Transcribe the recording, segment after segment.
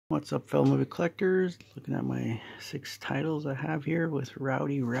What's up, fellow movie collectors? Looking at my 6 titles I have here with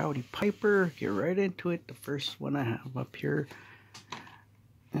Roddy Piper. Get right into it. The first one I have up here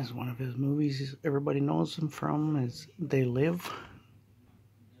is one of his movies everybody knows him from, is They Live.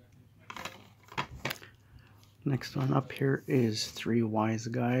 Next one up here is Three Wise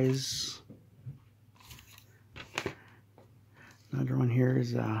Guys. Another one here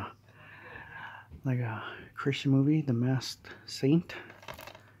is like a Christian movie, The Masked Saint.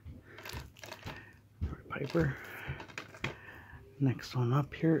 Piper. Next one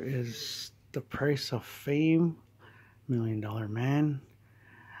up here is The Price of Fame, $1 Million Man.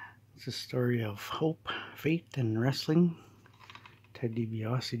 It's a story of hope, faith, and wrestling. Ted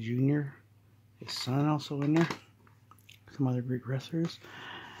DiBiase Jr., his son also in there. Some other great wrestlers.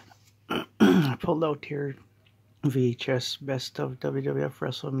 I pulled out here VHS Best of WWF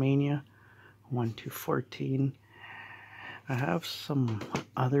WrestleMania 1-14. I have some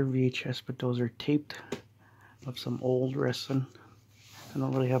other VHS, but those are taped of some old wrestling. I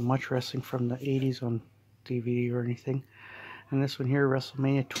don't really have much wrestling from the 80s on DVD or anything. And this one here,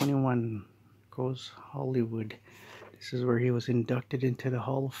 WrestleMania 21, goes Hollywood. This is where he was inducted into the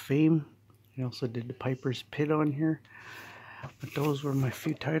Hall of Fame. He also did the Piper's Pit on here. But those were my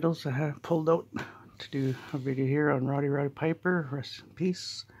few titles I have pulled out to do a video here on Roddy Piper. Rest in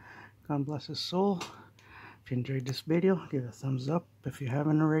peace. God bless his soul. If you enjoyed this video, give it a thumbs up. If you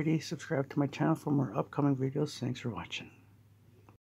haven't already, subscribe to my channel for more upcoming videos. Thanks for watching.